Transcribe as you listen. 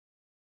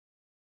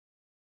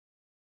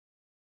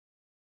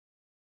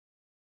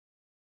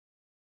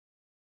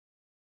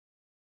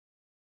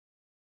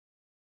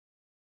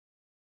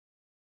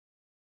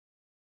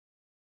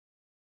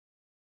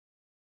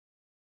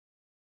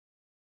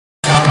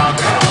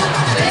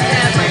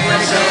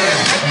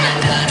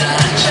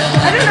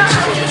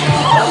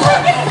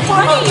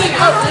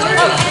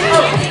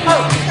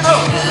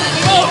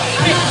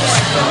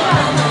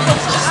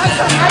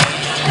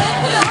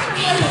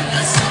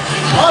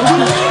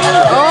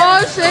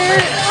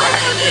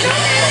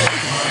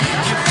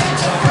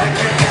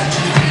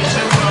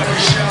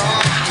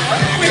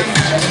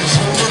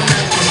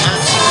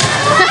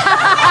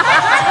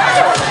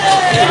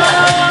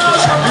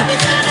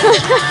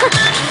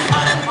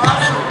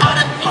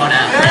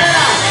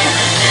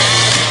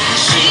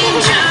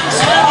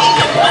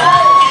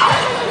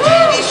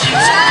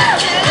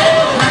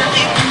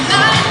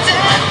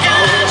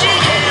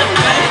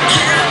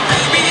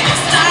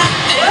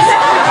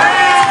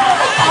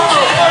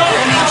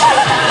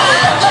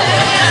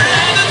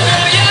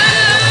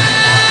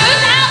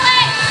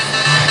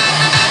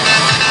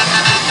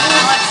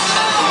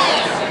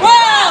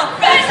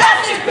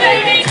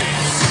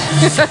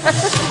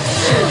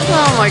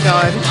my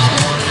god.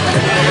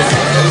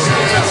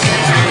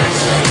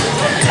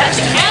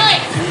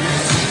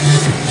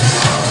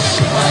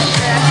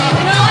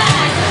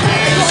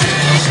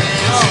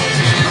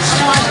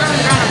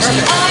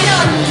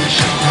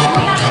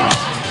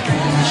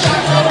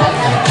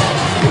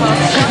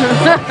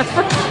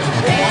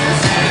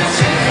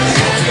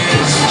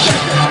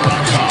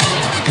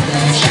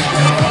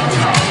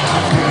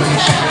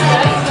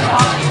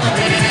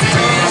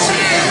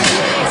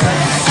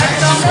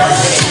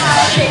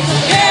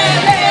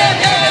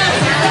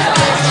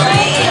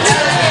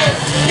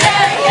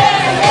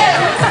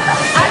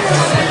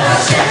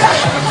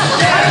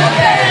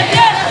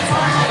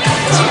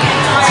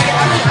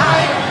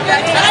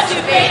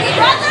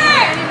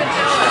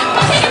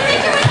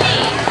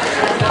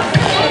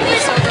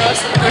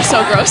 We're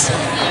so gross.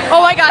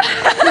 Oh my god.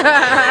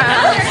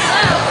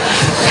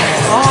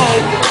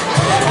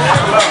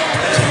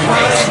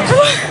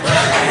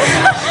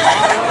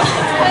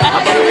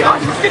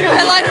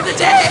 Highlight of the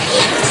day.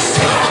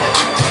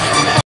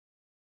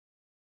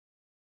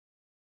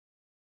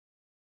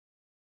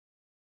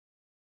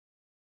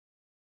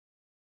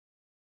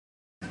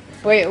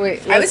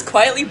 Wait. I was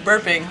quietly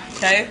burping,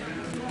 okay?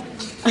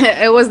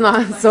 It was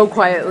not so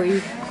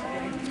quietly.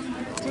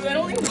 Dude, I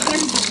don't even want to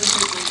do this.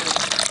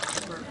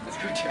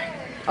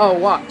 Oh,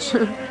 watch.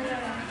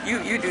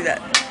 You do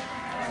that.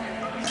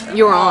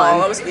 You were Oh, on.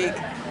 that was weak.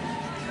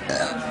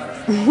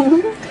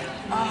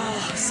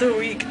 Oh, so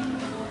weak.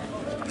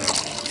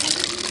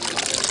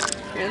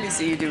 Here, let me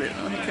see you do it.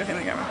 Let me click in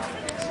the camera.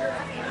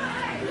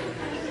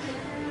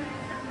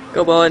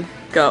 Go, Bowen.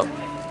 Go.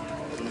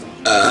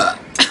 God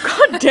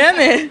damn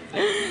it!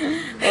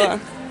 Hold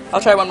on.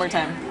 I'll try one more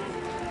time.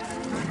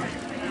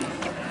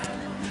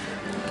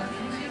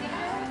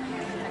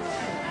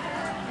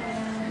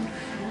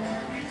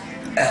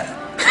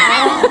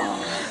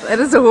 That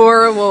is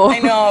horrible. I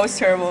know, it was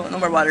terrible. No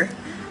more water.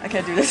 I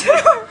can't do this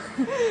anymore.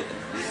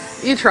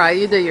 You try,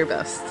 you did your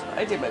best.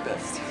 I did my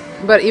best.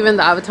 But even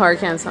the avatar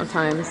can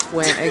sometimes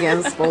win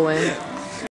against Bolin.